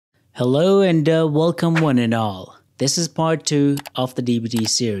Hello and welcome one and all. This is part 2 of the DBT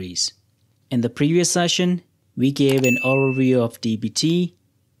series. In the previous session, we gave an overview of DBT,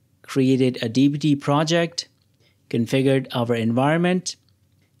 created a DBT project, configured our environment,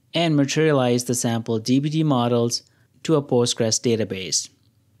 and materialized the sample DBT models to a Postgres database.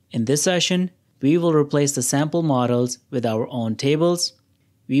 In this session, we will replace the sample models with our own tables.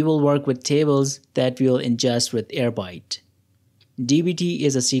 We will work with tables that we will ingest with Airbyte. DBT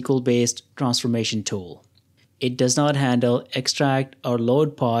is a SQL-based transformation tool. It does not handle extract or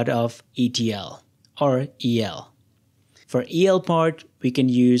load part of ETL or EL. For EL part, we can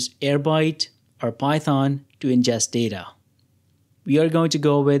use Airbyte or Python to ingest data. We are going to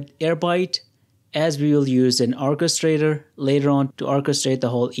go with Airbyte as we will use an orchestrator later on to orchestrate the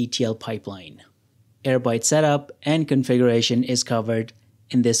whole ETL pipeline. Airbyte setup and configuration is covered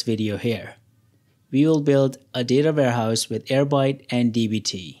in this video here. We will build a data warehouse with Airbyte and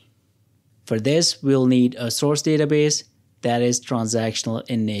DBT. For this, we'll need a source database that is transactional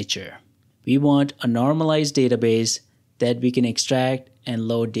in nature. We want a normalized database that we can extract and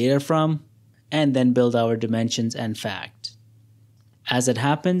load data from, and then build our dimensions and facts. As it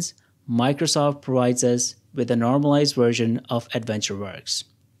happens, Microsoft provides us with a normalized version of AdventureWorks.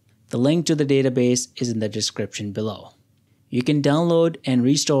 The link to the database is in the description below. You can download and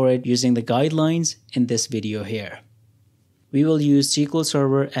restore it using the guidelines in this video here. We will use SQL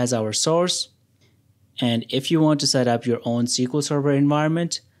Server as our source, and if you want to set up your own SQL Server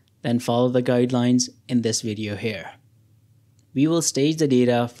environment, then follow the guidelines in this video here. We will stage the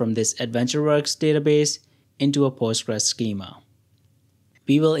data from this AdventureWorks database into a Postgres schema.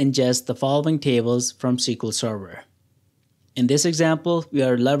 We will ingest the following tables from SQL Server. In this example, we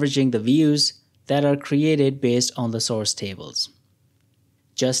are leveraging the views that are created based on the source tables.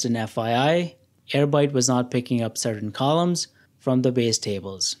 Just an FYI, Airbyte was not picking up certain columns from the base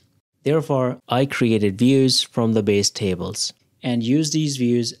tables. Therefore, I created views from the base tables and used these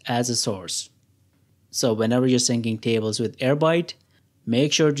views as a source. So whenever you're syncing tables with Airbyte,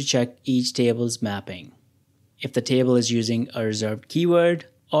 make sure to check each table's mapping. If the table is using a reserved keyword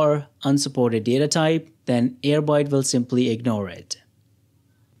or unsupported data type, then Airbyte will simply ignore it.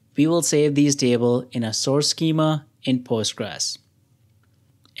 We will save these tables in a source schema in Postgres.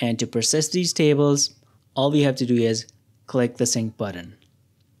 And to persist these tables, all we have to do is click the sync button.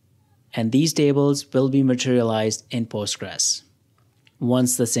 And these tables will be materialized in Postgres.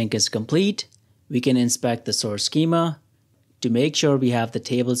 Once the sync is complete, we can inspect the source schema to make sure we have the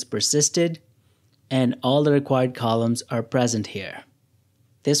tables persisted and all the required columns are present here.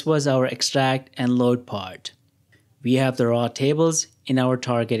 This was our extract and load part. We have the raw tables in our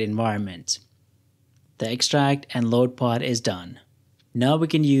target environment. The extract and load part is done. Now we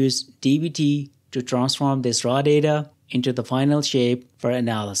can use DBT to transform this raw data into the final shape for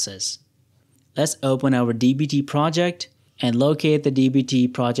analysis. Let's open our DBT project and locate the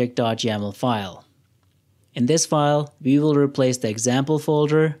dbt project.yaml file. In this file, we will replace the example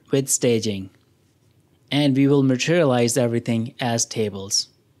folder with staging, and we will materialize everything as tables.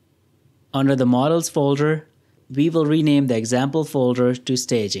 Under the models folder, we will rename the example folder to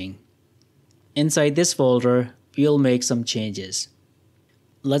staging. Inside this folder, we'll make some changes.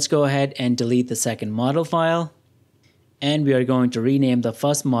 Let's go ahead and delete the second model file, and we are going to rename the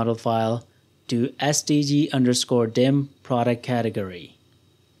first model file to stg_dim product category.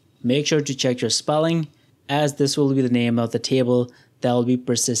 Make sure to check your spelling, as this will be the name of the table that will be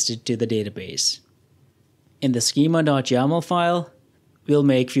persisted to the database. In the schema.yaml file, we'll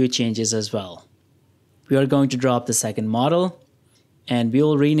make few changes as well. We are going to drop the second model, and we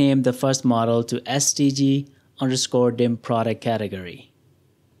will rename the first model to stg_dim product category.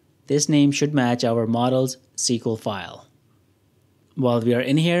 This name should match our model's SQL file. While we are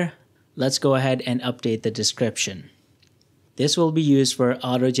in here, let's go ahead and update the description. This will be used for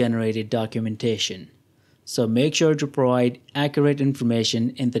auto-generated documentation, so make sure to provide accurate information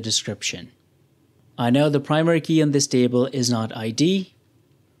in the description. I know the primary key on this table is not ID.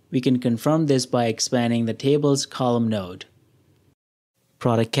 We can confirm this by expanding the table's column node.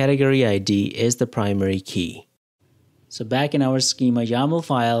 Product category ID is the primary key. So back in our schema YAML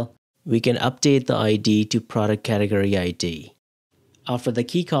file, we can update the ID to product category ID. After the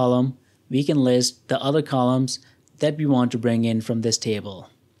key column, we can list the other columns that we want to bring in from this table.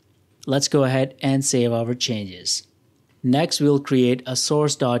 Let's go ahead and save our changes. Next, we'll create a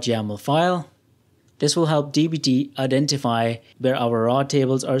source.yaml file. This will help DBT identify where our raw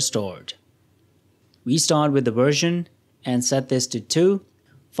tables are stored. We start with the version and set this to 2.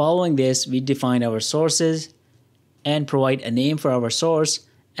 Following this, we define our sources and provide a name for our source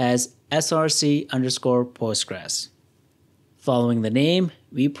as src_Postgres. Following the name,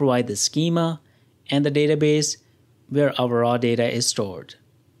 we provide the schema and the database where our raw data is stored.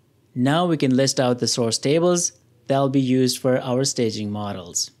 Now we can list out the source tables that will be used for our staging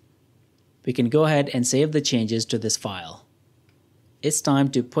models. We can go ahead and save the changes to this file. It's time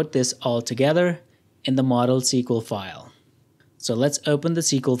to put this all together in the model SQL file. So let's open the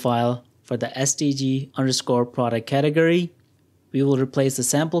SQL file for the stg_product category. We will replace the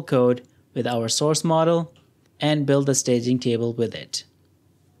sample code with our source model and build the staging table with it.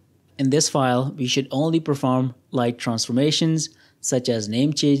 In this file, we should only perform light transformations such as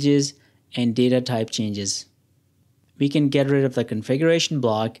name changes and data type changes. We can get rid of the configuration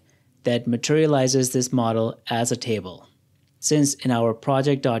block that materializes this model as a table, since in our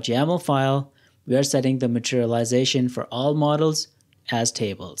project.yamal file, we are setting the materialization for all models as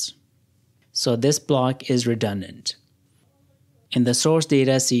tables. So this block is redundant. In the source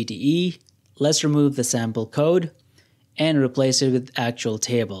data CTE, let's remove the sample code and replace it with actual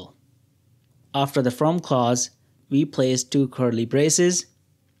table. After the from clause, we place two curly braces.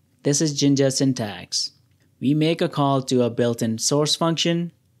 This is Jinja syntax. We make a call to a built-in source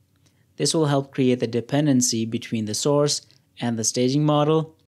function. This will help create the dependency between the source and the staging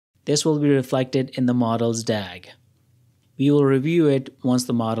model. This will be reflected in the model's DAG. We will review it once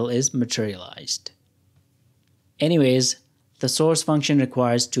the model is materialized. Anyways, the source function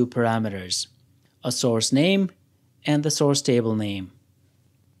requires two parameters, a source name and the source table name.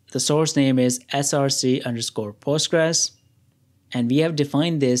 The source name is src_postgres, and we have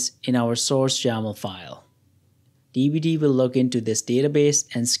defined this in our source YAML file. DBT will look into this database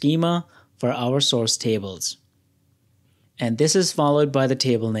and schema for our source tables. And this is followed by the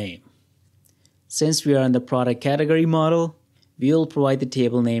table name. Since we are in the product category model, we will provide the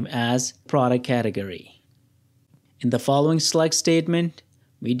table name as product category. In the following select statement,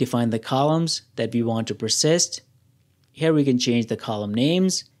 we define the columns that we want to persist. Here we can change the column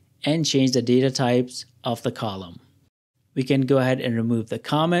names and change the data types of the column. We can go ahead and remove the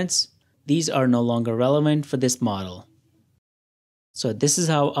comments. These are no longer relevant for this model. So this is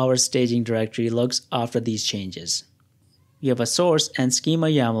how our staging directory looks after these changes. We have a source and schema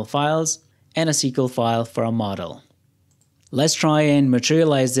YAML files and a SQL file for a model. Let's try and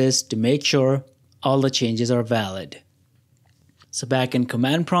materialize this to make sure all the changes are valid. So back in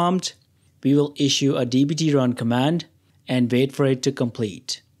command prompt, we will issue a dbt run command and wait for it to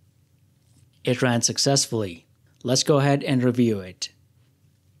complete. It ran successfully. Let's go ahead and review it.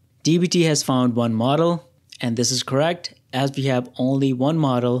 DBT has found one model, and this is correct as we have only one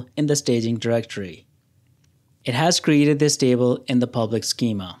model in the staging directory. It has created this table in the public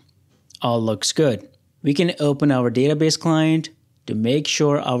schema. All looks good. We can open our database client to make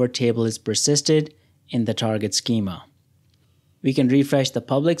sure our table is persisted in the target schema. We can refresh the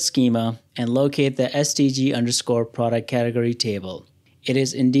public schema and locate the stg_product category table. It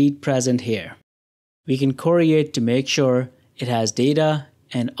is indeed present here. We can query it to make sure it has data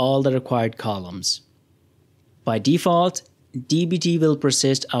and all the required columns. By default, DBT will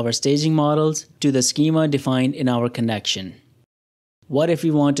persist our staging models to the schema defined in our connection. What if we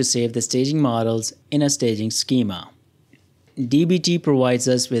want to save the staging models in a staging schema? DBT provides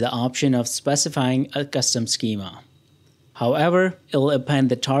us with the option of specifying a custom schema. However, it will append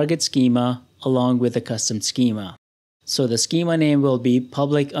the target schema along with the custom schema. So the schema name will be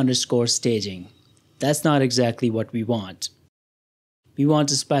public_staging. That's not exactly what we want. We want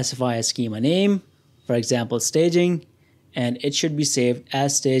to specify a schema name, for example staging, and it should be saved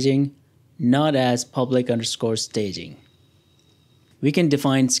as staging, not as public_staging. We can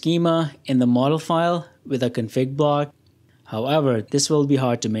define schema in the model file with a config block. However, this will be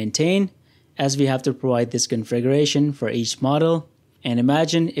hard to maintain as we have to provide this configuration for each model. And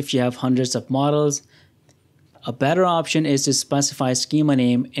imagine if you have hundreds of models. A better option is to specify schema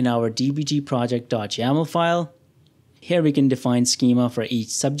name in our dbt project.yaml file. Here we can define schema for each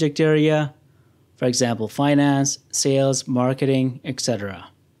subject area, for example finance, sales, marketing, etc.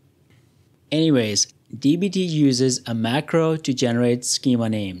 Anyways, DBT uses a macro to generate schema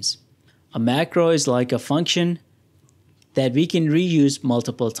names. A macro is like a function that we can reuse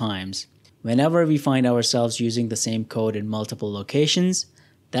multiple times. Whenever we find ourselves using the same code in multiple locations,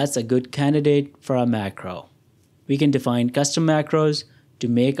 that's a good candidate for a macro. We can define custom macros to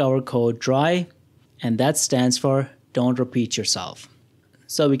make our code dry, and that stands for don't repeat yourself.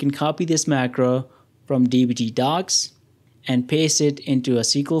 So we can copy this macro from dbt docs and paste it into a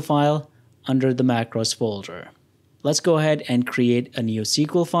SQL file under the macros folder. Let's go ahead and create a new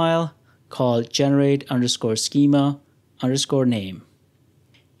SQL file called generate_schema_name.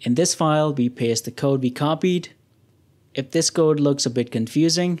 In this file, we paste the code we copied. If this code looks a bit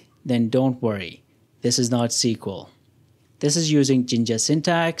confusing, then don't worry. This is not SQL. This is using Jinja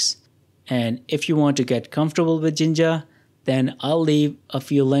syntax, and if you want to get comfortable with Jinja, then I'll leave a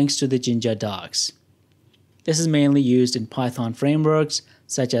few links to the Jinja docs. This is mainly used in Python frameworks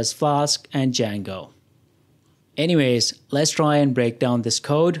such as Flask and Django. Anyways, let's try and break down this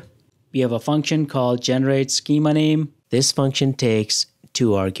code. We have a function called generate schema name. This function takes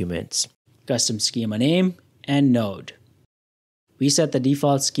two arguments, custom schema name and node. We set the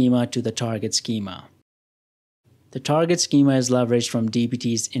default schema to the target schema. The target schema is leveraged from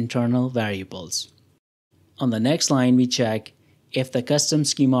DBT's internal variables. On the next line, we check if the custom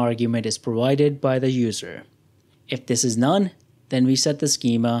schema argument is provided by the user. If this is none, then we set the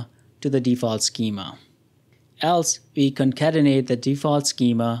schema to the default schema. Else, we concatenate the default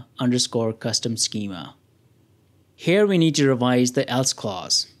schema underscore custom schema. Here we need to revise the else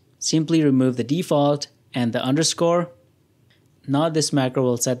clause. Simply remove the default and the underscore. Now this macro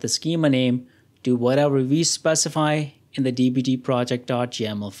will set the schema name to whatever we specify in the dbt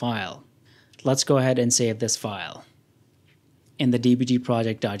project.yaml file. Let's go ahead and save this file. In the dbt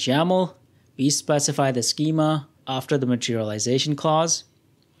project.yaml, we specify the schema after the materialization clause.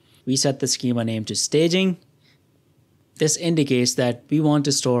 We set the schema name to staging. This indicates that we want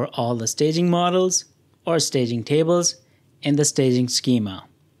to store all the staging models or staging tables in the staging schema.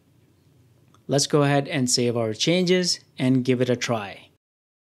 Let's go ahead and save our changes and give it a try.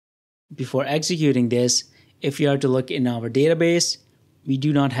 Before executing this, if you are to look in our database, we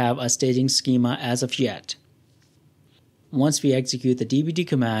do not have a staging schema as of yet. Once we execute the dbt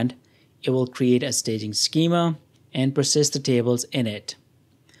command, it will create a staging schema and persist the tables in it.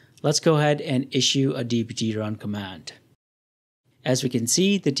 Let's go ahead and issue a dbt run command. As we can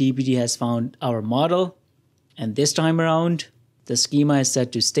see, the dbt has found our model, and this time around, the schema is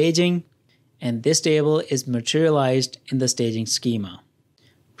set to staging, and this table is materialized in the staging schema.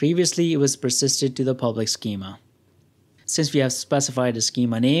 Previously, it was persisted to the public schema. Since we have specified a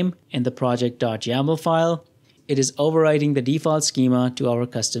schema name in the project.yaml file, it is overriding the default schema to our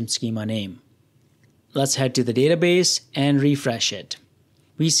custom schema name. Let's head to the database and refresh it.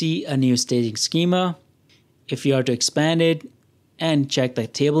 We see a new staging schema. If we are to expand it and check the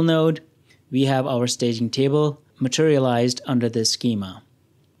table node, we have our staging table materialized under this schema.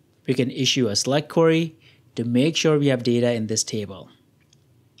 We can issue a select query to make sure we have data in this table.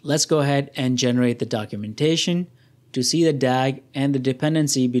 Let's go ahead and generate the documentation to see the DAG and the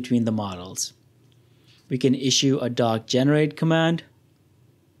dependency between the models. We can issue a doc generate command.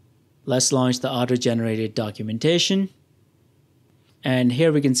 Let's launch the auto-generated documentation. And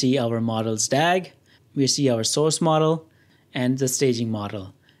here we can see our model's DAG. We see our source model and the staging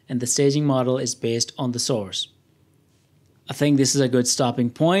model. And the staging model is based on the source. I think this is a good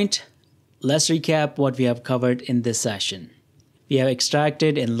stopping point. Let's recap what we have covered in this session. We have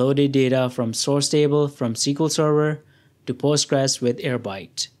extracted and loaded data from source table from SQL Server to Postgres with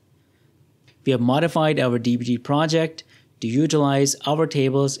Airbyte. We have modified our DBT project to utilize our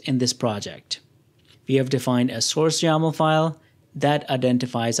tables in this project. We have defined a source YAML file that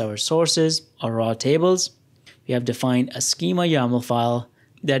identifies our sources or raw tables. We have defined a schema YAML file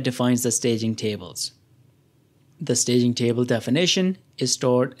that defines the staging tables. The staging table definition is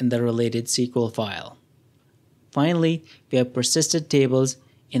stored in the related SQL file. Finally, we have persisted tables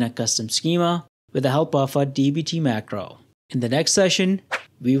in a custom schema with the help of a DBT macro. In the next session,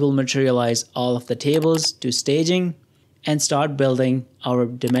 we will materialize all of the tables to staging and start building our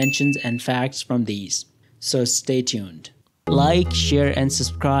dimensions and facts from these. So stay tuned. Like, share, and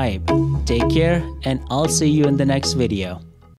subscribe. Take care, and I'll see you in the next video.